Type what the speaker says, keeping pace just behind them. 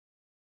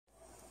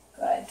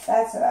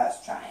That's what I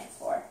was trying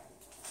for.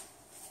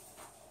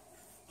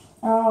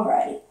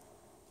 Alrighty.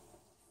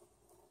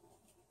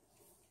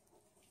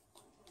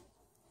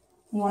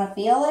 You want to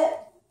feel it?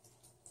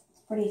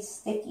 It's pretty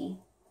sticky.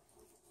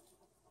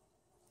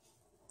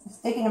 It's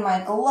sticking to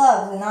my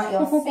gloves and not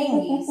your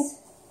fingies.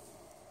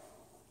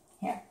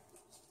 Here.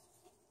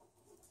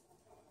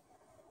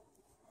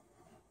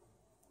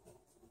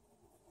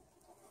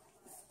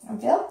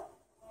 And feel?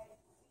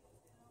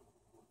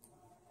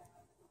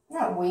 Isn't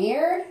that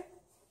weird?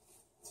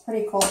 It's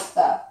pretty cool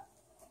stuff.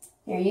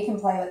 Here, you can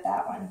play with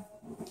that one.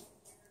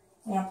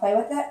 You want to play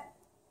with it?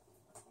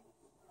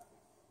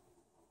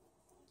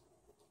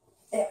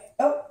 There.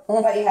 Oh,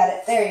 I thought you had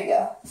it. There you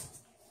go.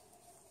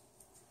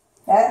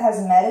 That has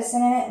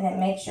medicine in it, and it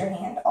makes your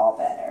hand all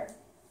better.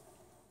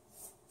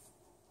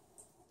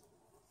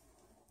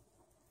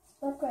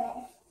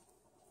 Okay.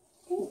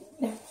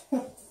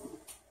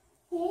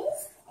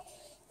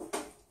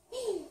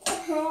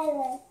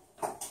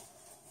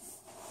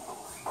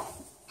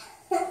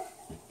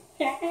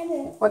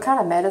 What kind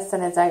of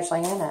medicine is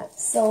actually in it?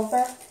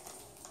 Silver.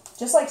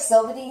 Just like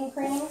Silvadine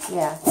cream?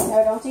 Yeah.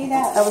 No, don't do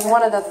that. That was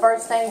one of the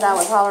first things I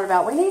was hollering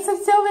about. We need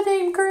some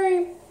Silvadine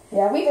cream.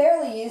 Yeah, we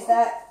barely use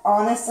that,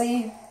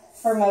 honestly,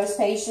 for most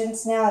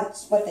patients now.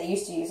 It's what they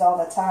used to use all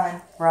the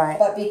time. Right.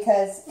 But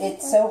because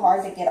it's so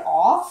hard to get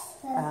off,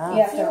 you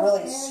have to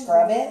really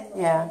scrub it.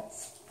 Yeah.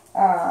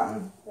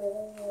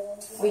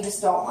 We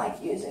just don't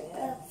like using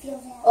it.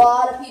 A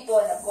lot of people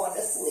end up going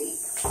to sleep.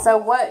 So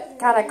what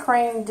kind of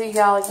cream do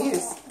y'all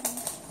use?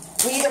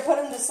 We either put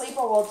them to sleep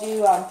or we'll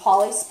do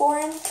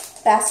polysporin,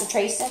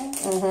 bacitracin.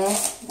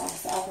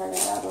 I've heard of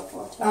that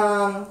before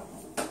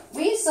too.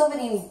 We use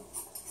Silvadine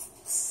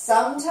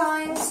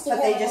sometimes,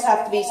 but they just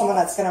have to be someone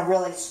that's going to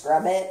really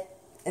scrub it.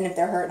 And if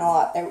they're hurting a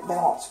lot, they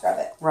won't scrub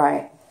it.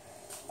 Right.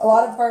 A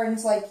lot of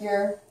burns, like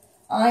your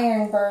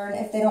iron burn,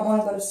 if they don't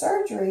want to go to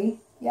surgery,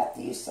 you have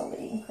to use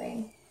Silvadine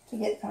cream to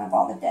get kind of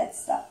all the dead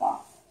stuff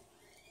off.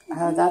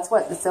 Oh, that's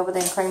what the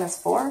Silvadine cream is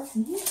for?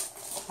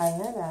 Mm-hmm. I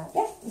didn't know that.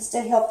 Yeah, it's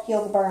to help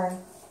heal the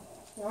burn.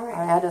 All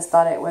right. I just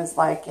thought it was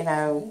like, you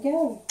know. Here you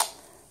go.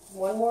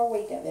 One more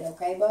week of it,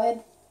 okay,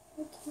 bud?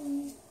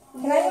 Okay.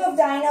 Can I move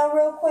Dino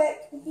real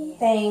quick?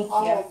 Thank you.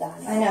 I'll hold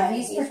Dino. I know,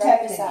 he's Right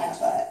protecting beside you, you.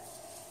 but...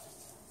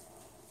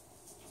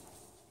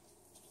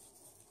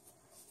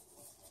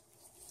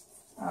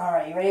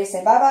 Alright, you ready to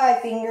say bye-bye,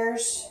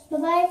 fingers?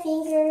 Bye-bye,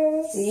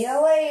 fingers. See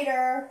you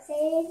later.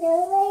 See you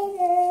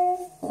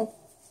later.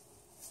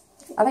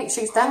 I think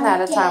she's done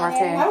that a time or I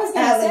two. was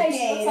going to say,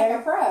 she looks like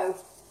a pro.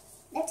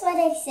 That's what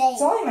I say.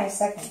 It's only my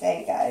second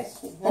day, guys.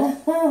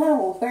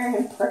 We're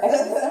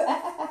impressed.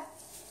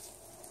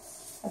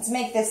 Let's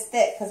make this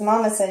thick, because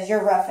Mama says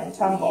you're rough and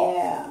tumble.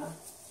 Yeah.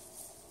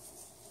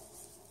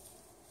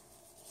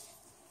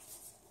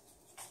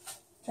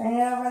 Turn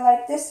it over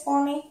like this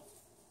for me.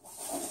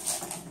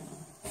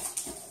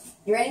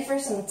 You ready for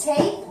some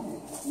tape?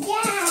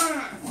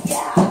 Yeah.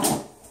 Yeah.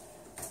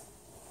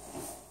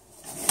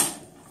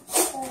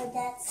 Oh,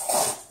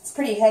 that's. It's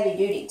pretty heavy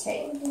duty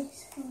tape.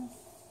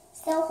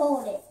 Still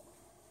hold it.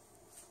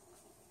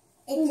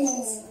 It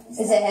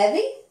just. Is it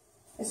heavy?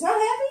 It's not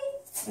heavy?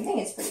 I think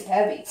it's pretty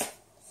heavy.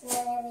 It's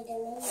not heavy to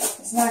me.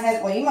 It's not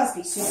heavy. Well, you must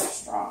be super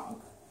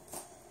strong.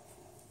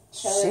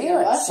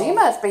 She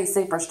must be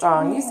super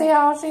strong. You see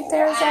how she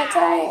tears that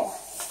tape?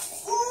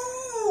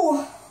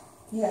 Ooh.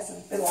 You got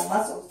some big old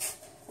muscles.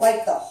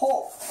 Like the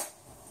Hulk.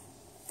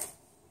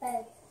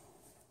 But.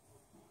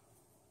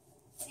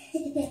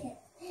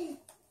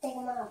 Take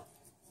them off.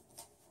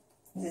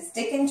 Is it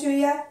sticking to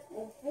you?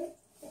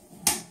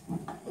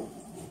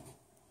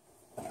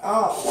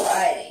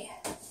 Alrighty.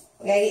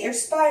 We gotta get your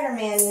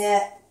Spider-Man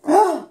net.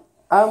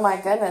 Oh my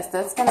goodness,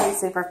 that's going to be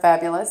super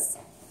fabulous.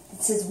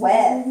 It's his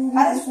web.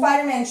 How does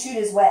Spider-Man shoot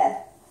his web?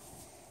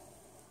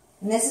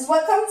 And this is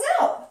what comes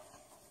out.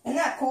 Isn't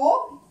that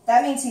cool?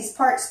 That means he's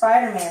part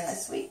Spider-Man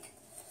this week.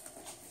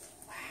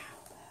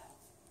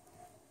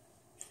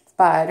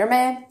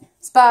 Spider-Man,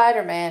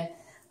 Spider-Man.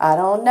 I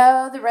don't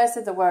know the rest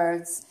of the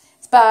words.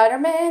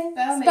 Spider-Man,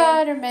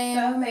 Spider-Man.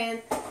 Oh,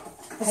 man.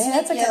 Hey,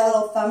 that's a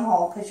little thumb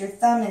hole because your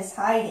thumb is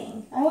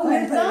hiding. Oh,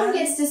 your thumb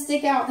gets to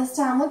stick out this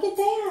time. Look at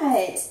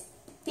that.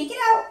 Peek it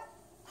out.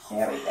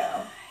 There we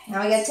go.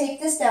 Now we gotta tape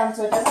this down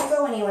so it doesn't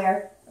go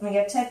anywhere. And we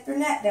gotta tape your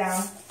net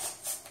down.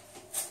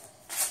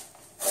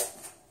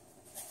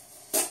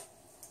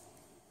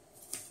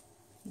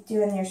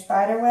 Doing your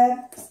spider web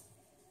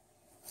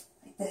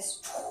like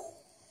this.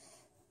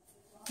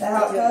 Is that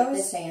how it Do it with goes?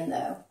 this hand,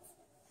 though.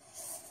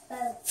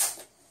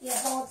 You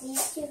hold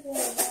these two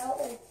fingers out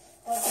and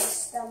hold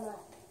this thumb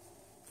up.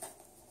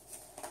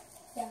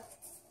 Yeah.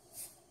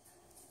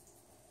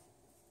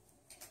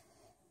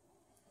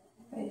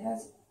 It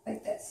has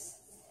like this.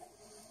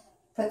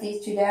 Put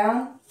these two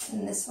down,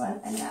 and this one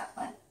and that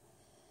one.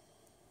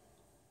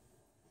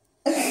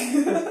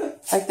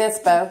 Like this,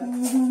 Bo.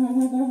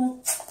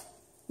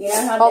 You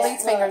know how Hold Dad,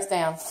 these fingers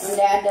down. when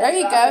Dad does There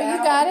you rock go. out, You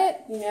got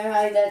it. You know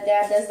how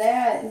Dad does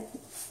that?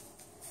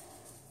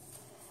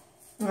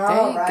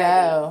 There you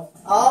go.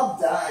 All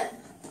done.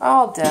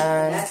 All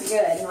done. That's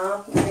good,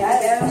 huh?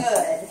 That is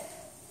good.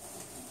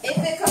 If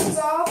it comes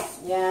off,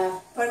 Yeah.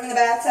 put them in the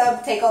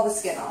bathtub, take all the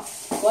skin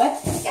off. What?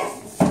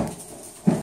 Yeah.